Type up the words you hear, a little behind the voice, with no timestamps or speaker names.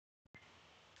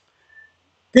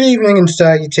Good evening and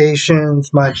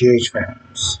salutations, my GH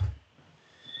fans.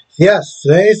 Yes,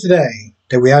 today is the day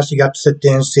that we actually got to sit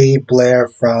there and see Blair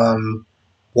from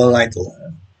One Life to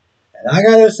Live. And I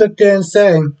gotta sit there and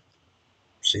say,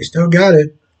 she still got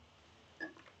it. The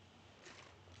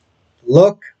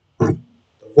look, the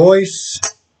voice.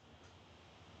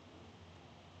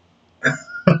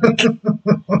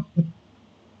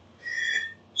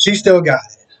 She still got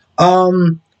it.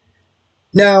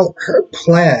 Now, her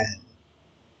plan,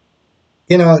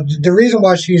 the reason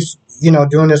why she's,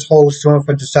 doing this whole suing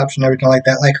for deception and everything like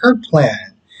that, like her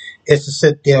plan is to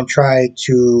sit there and try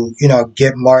to,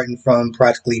 get Martin from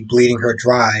practically bleeding her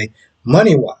dry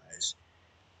money wise.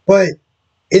 But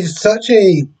it's such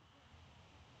a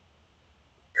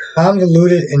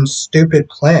convoluted and stupid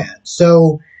plan.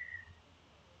 So,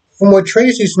 from what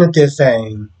Tracy Smith is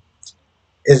saying,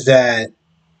 is that,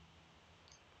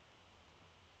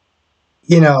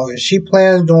 she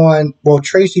plans on, well,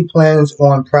 Tracy plans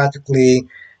on practically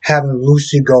having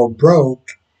Lucy go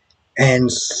broke, and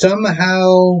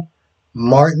somehow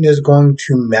Martin is going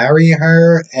to marry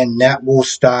her, and that will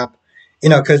stop,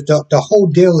 because the whole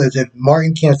deal is if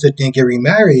Martin can't sit there and get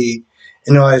remarried,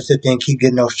 in order to sit there and keep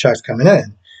getting those checks coming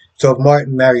in. So if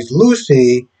Martin marries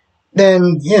Lucy,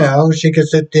 then, she could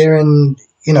sit there and,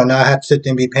 not have to sit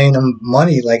there and be paying him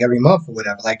money like every month or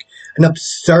whatever, like an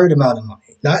absurd amount of money.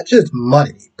 Not just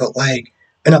money, but like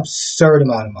an absurd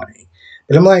amount of money.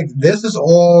 But I'm like, this is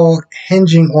all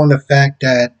hinging on the fact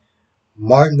that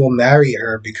Martin will marry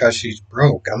her because she's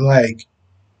broke. I'm like,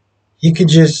 he could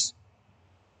just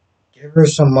give her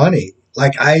some money.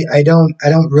 Like I don't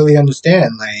really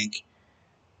understand. Like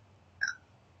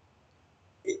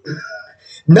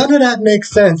none of that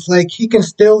makes sense. Like he can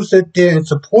still sit there and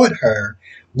support her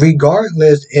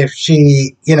regardless if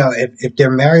she, if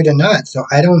they're married or not. So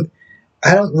I don't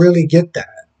really get that.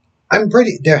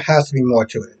 There has to be more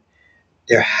to it.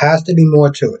 There has to be more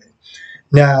to it.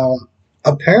 Now,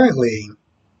 apparently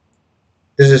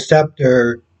the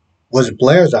scepter was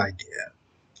Blair's idea.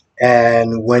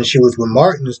 And when she was with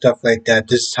Martin and stuff like that,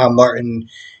 this is how Martin,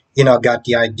 got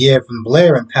the idea from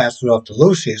Blair and passed it off to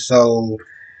Lucy. So,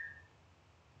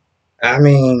 I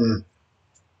mean,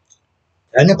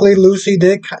 technically Lucy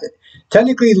did,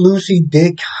 technically Lucy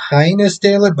did kind of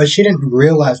steal it, but she didn't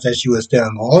realize that she was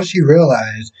stealing. All she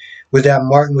realized was that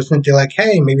Martin was sitting there like,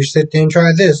 hey, maybe sit there and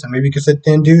try this, and maybe you could sit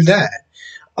there and do that.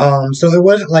 So it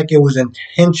wasn't like it was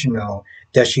intentional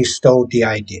that she stole the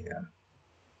idea.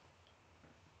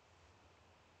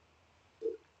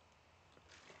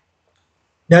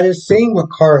 Now, this scene with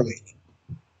Carly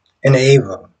and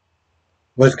Ava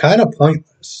was kind of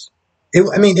pointless.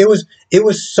 It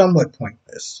was somewhat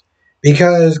pointless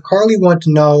because Carly wanted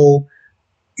to know,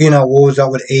 what was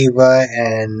up with Ava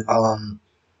and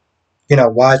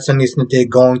why Sonny Smith did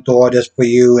going through all this for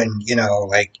you, and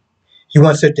like he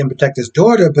wants to sit there and protect his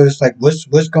daughter, but it's like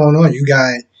what's going on? You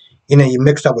got you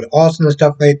mixed up with Austin and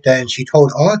stuff like that, and she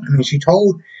told Austin. I mean, she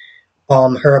told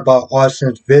her about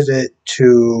Austin's visit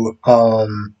to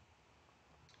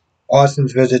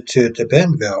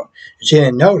Bentonville. She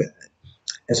didn't know that.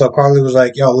 And so Carly was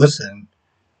like, yo, listen,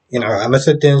 I'm going to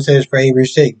sit there and say this for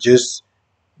Avery's sake. Just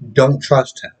don't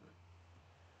trust him.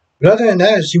 But other than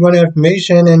that, she wanted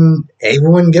information and Avery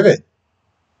wouldn't give it.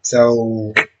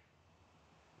 So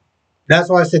that's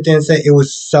why I sit there and say it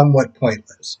was somewhat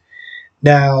pointless.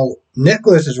 Now,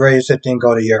 Nicholas is ready to sit there and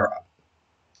go to Europe.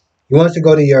 He wants to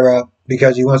go to Europe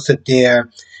because he wants to sit there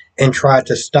and try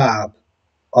to stop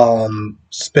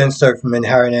Spencer from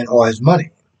inheriting all his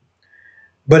money.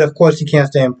 But of course, he can't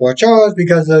stay in Port Charles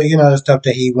because of the stuff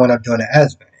that he wound up doing at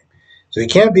Esme. So he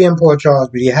can't be in Port Charles,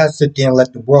 but he has to sit there and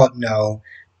let the world know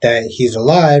that he's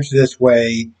alive. So this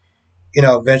way,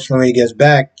 eventually when he gets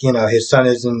back, his son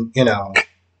isn't,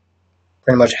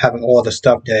 pretty much having all the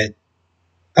stuff that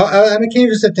I can't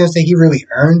even sit there and say he really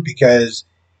earned because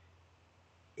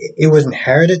it was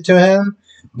inherited to him.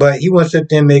 But he wants to sit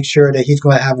there and make sure that he's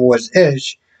going to have what's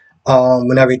ish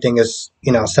when everything is,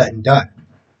 said and done.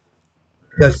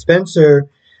 Because Spencer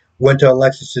went to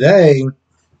Alexis today,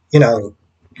 you know,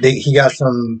 he got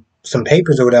some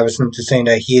papers or whatever, some to saying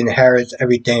that he inherits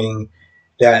everything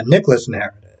that Nicholas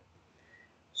inherited.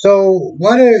 So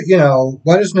why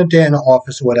doesn't it there in the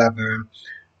office or whatever?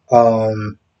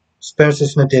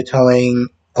 Spencer's not there telling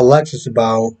Alexis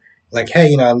about like,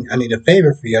 hey, I need a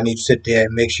favor for you. I need to sit there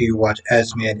and make sure you watch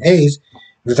Esme and Ace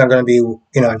because I'm going to be,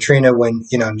 in Trina when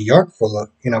New York for a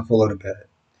little bit.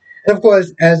 And of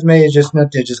course, Esme is just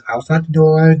not there, just outside the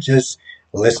door, just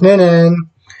listening in.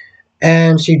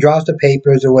 And she drops the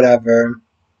papers or whatever.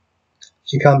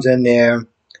 She comes in there,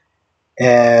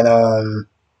 and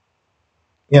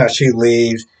She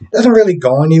leaves. Doesn't really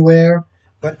go anywhere,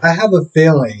 but I have a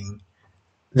feeling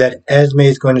that Esme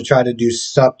is going to try to do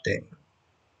something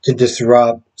to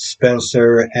disrupt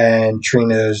Spencer and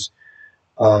Trina's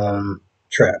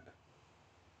trip.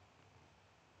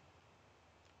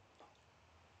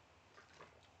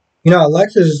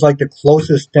 Alexis is like the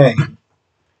closest thing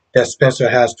that Spencer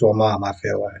has to a mom, I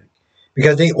feel like.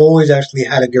 Because they always actually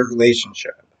had a good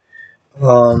relationship.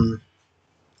 Um,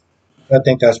 I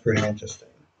think that's pretty interesting.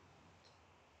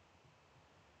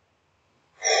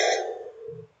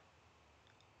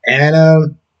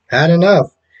 Anna had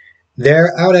enough.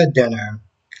 They're out at dinner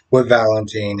with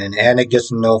Valentine, and Anna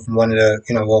gets a note from one of the,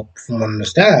 from one of the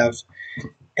staffs,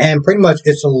 and pretty much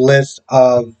it's a list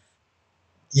of,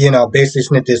 basically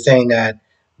Smith is saying that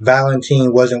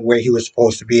Valentine wasn't where he was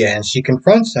supposed to be, and she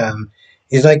confronts him.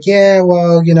 He's like, yeah,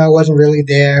 well, I wasn't really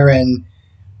there, and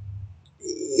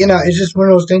it's just one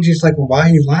of those things. He's like, well, why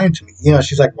are you lying to me?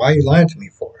 She's like, why are you lying to me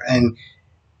for? And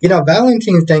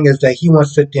Valentine's thing is that he wants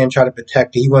to sit there and try to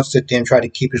protect it. He wants to sit there and try to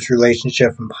keep his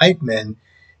relationship from Pikeman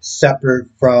separate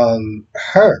from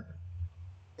her.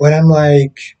 But I'm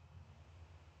like,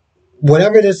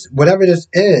 whatever this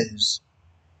is,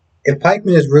 if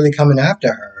Pikeman is really coming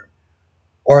after her,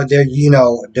 or the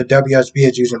WSB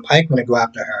is using Pikeman to go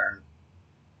after her,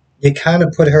 you kind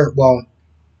of put her. Well,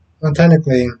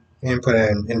 technically, you didn't put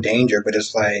her in danger, but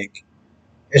it's like,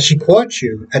 if she caught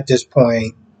you at this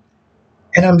point,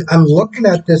 and I'm looking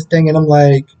at this thing, and I'm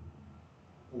like,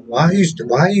 why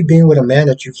are you being with a man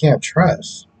that you can't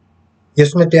trust? You're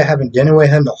sitting there having dinner with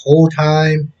him the whole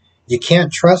time. You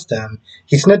can't trust him.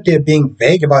 He's sitting there being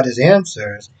vague about his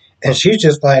answers. And she's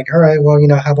just like, all right, well,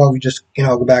 how about we just,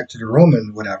 go back to the room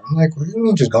and whatever. I'm like, what do you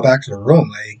mean just go back to the room?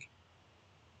 Like,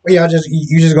 well, yeah,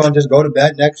 you just going to just go to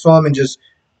bed next to him and just,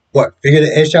 figure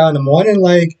the issue out in the morning?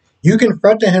 Like, you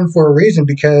confronted him for a reason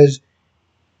because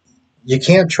you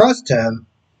can't trust him.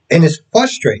 And it's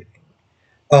frustrating.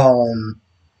 Um,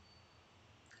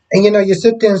 And you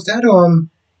sit there and say to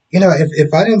him,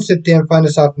 if I didn't sit there and find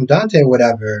this out from Dante or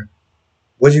whatever,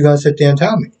 what you gonna sit there and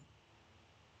tell me?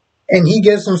 And he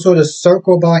gives some sort of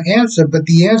circle by answer, but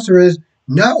the answer is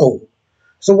no.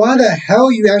 So why the hell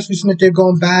are you actually sitting there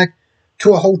going back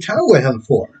to a hotel with him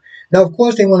for? Now, of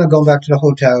course, they want to go back to the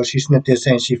hotel. She's sitting there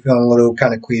saying she's feeling a little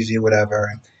kind of queasy or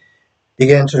whatever. They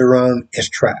get into the room, it's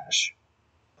trash.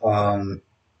 Um,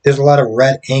 there's a lot of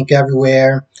red ink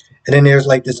everywhere. And then there's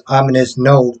like this ominous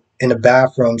note in the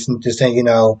bathroom just saying,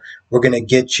 we're going to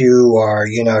get you, or,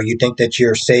 you think that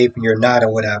you're safe and you're not,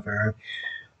 or whatever.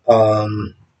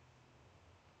 Um,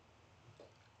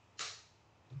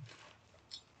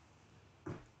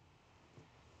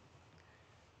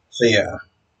 so, yeah.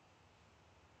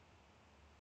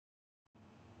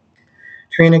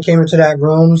 Trina came into that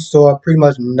room, saw pretty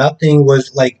much nothing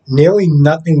was, nearly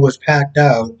nothing was packed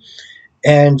out.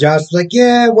 And Josh was like,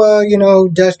 yeah, well,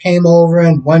 Des came over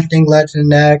and one thing led to the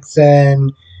next.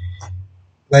 And,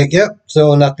 yep,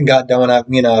 so nothing got done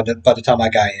by the time I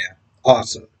got here.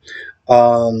 Awesome.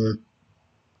 Um,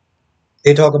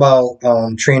 they talk about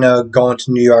Trina going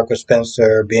to New York with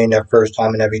Spencer, being their first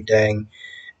time and everything.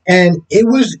 And it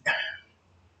was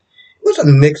a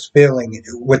mixed feeling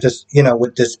with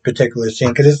this particular scene,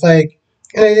 because it's like,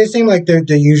 they seem like they're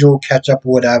the usual catch up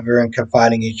or whatever and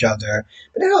confiding each other,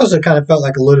 but it also kind of felt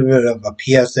like a little bit of a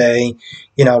PSA.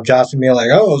 Jocelyn being like,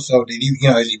 "Oh, so did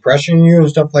is he pressuring you and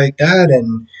stuff like that?"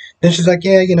 And then she's like,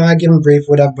 "Yeah, I give him grief,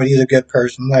 whatever, but he's a good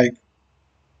person." Like,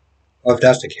 well, if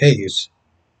that's the case,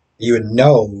 you would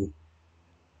know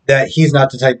that he's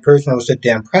not the type of person who would sit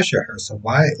there and pressure her. So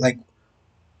why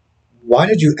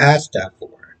did you ask that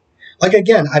for? Like,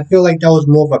 again, I feel like that was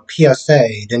more of a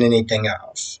PSA than anything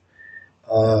else.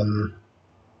 Um,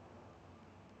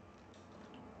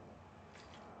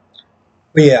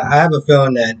 but yeah, I have a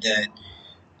feeling that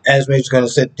Esme's going to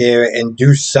sit there and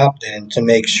do something to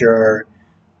make sure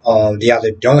they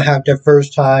either don't have their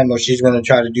first time, or she's going to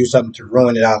try to do something to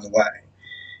ruin it out of the way.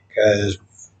 Because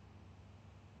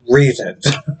reasons.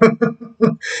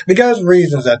 Because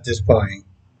reasons at this point.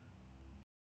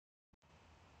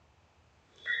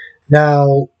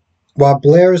 Now, while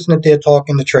Blair is sitting there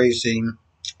talking to Tracy,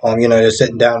 they're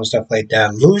sitting down and stuff like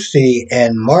that, Lucy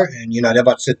and Martin, they're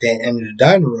about to sit there in the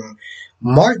dining room.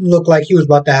 Martin looked like he was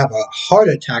about to have a heart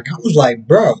attack. I was like,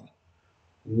 bro,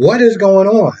 what is going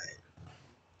on?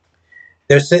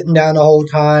 They're sitting down the whole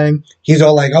time. He's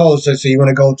all like, oh, so you want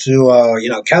to go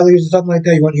to, Kelly's or something like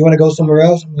that? You want to go somewhere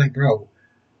else? I'm like, bro,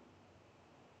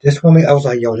 this woman, I was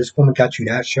like, yo, this woman got you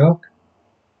that shook?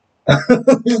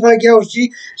 He's like, yo,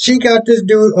 she got this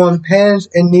dude on pins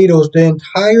and needles the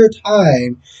entire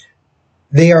time.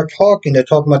 they are talking. They're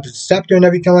talking about the scepter and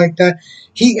everything like that.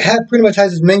 He pretty much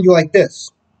has his menu like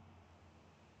this.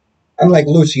 I'm like,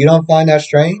 Lucy, you don't find that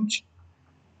strange?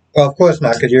 Well, of course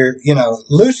not, because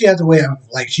Lucy has a way of,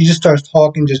 like, she just starts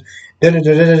talking, just and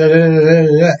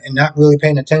not really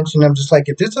paying attention. I'm just like,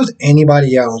 if this was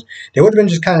anybody else, they would have been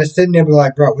just kind of sitting there, be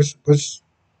like, bro, what's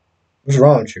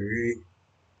wrong with you?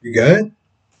 You good?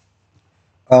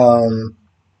 Um,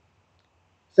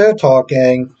 they're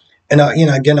talking, and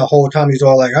again, the whole time he's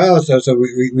all like, oh, so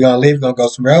we gonna leave, gonna go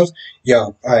somewhere else. Yo,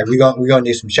 all right, we gonna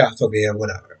need some shots over here,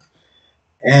 whatever.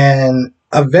 And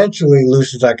eventually,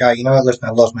 Lucy's like, you know what? Listen,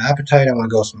 I lost my appetite. I want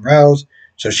to go somewhere else.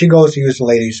 So she goes to use the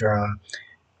ladies' room,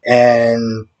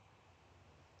 and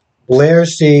Blair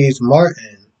sees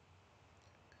Martin.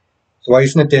 So while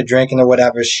he's sitting there drinking or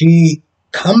whatever, she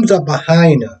comes up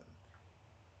behind him.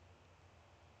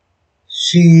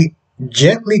 She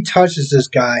gently touches this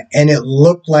guy, and it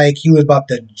looked like he was about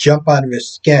to jump out of his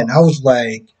skin. I was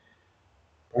like,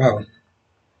 bro.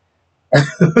 I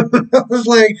was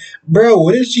like, bro,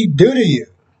 what did she do to you?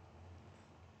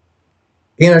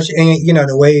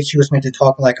 The way she was meant to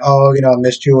talk, like, oh, I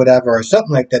missed you, whatever, or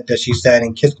something like that she said,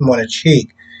 and kissed him on the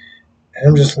cheek. And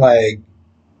I'm just like,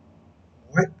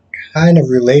 what kind of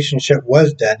relationship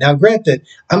was that? Now, granted,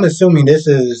 I'm assuming this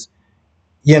is,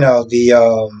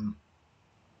 the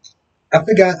I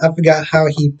forgot how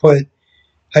he put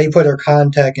her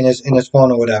contact in his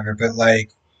phone or whatever, but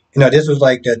like, this was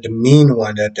like the mean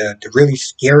one, the really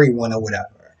scary one or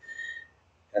whatever.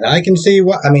 And I can see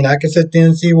why. I mean, I can sit there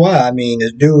and see why. I mean,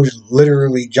 this dude's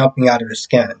literally jumping out of his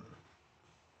skin.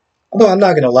 Although I'm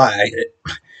not gonna lie,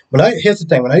 here's the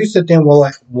thing: when I used to sit there and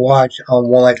watch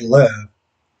One Life to Live,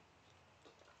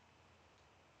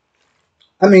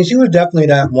 I mean, she was definitely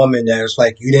that woman that was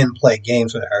like you didn't play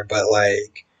games with her, but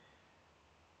like,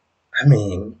 I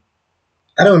mean,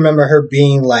 I don't remember her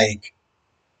being like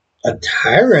a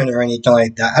tyrant or anything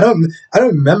like that. I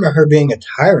don't remember her being a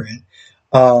tyrant.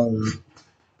 Um,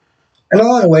 in a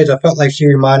lot of ways, I felt like she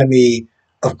reminded me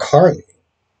of Carly.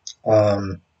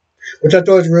 Um, which I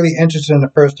thought was really interesting the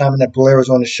first time that Blair was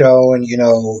on the show, and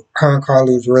her and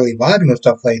Carly was really vibing and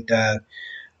stuff like that.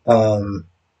 Um,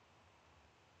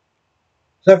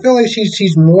 so I feel like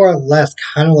she's more or less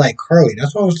kind of like Carly.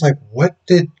 That's why I was like, what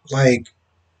did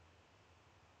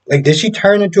did she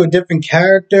turn into a different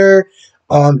character?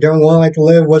 During One Life to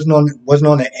Live wasn't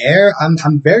on the air.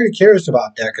 I'm very curious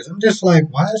about that because I'm just like,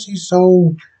 why is he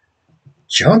so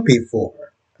jumpy for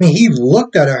her? I mean, he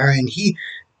looked at her and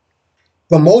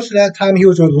but most of that time he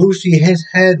was with Lucy, his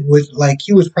head was like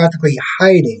he was practically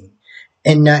hiding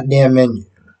in that damn menu.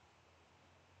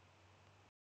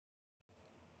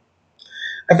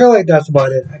 I feel like that's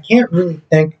about it. I can't really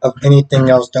think of anything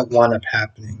else that wound up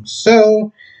happening.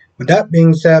 So, with that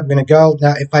being said, I'm gonna go.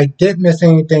 Now, if I did miss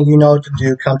anything, you know what to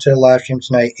do. Come to the live stream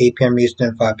tonight, 8 p.m.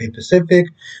 Eastern, 5 p.m. Pacific.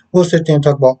 We'll sit there and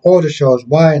talk about all the shows,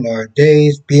 Y&R,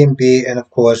 Days, B&B, and of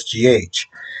course, GH.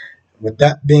 With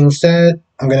that being said,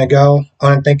 I'm gonna go. I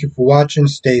want to thank you for watching.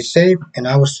 Stay safe, and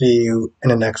I will see you in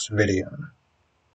the next video.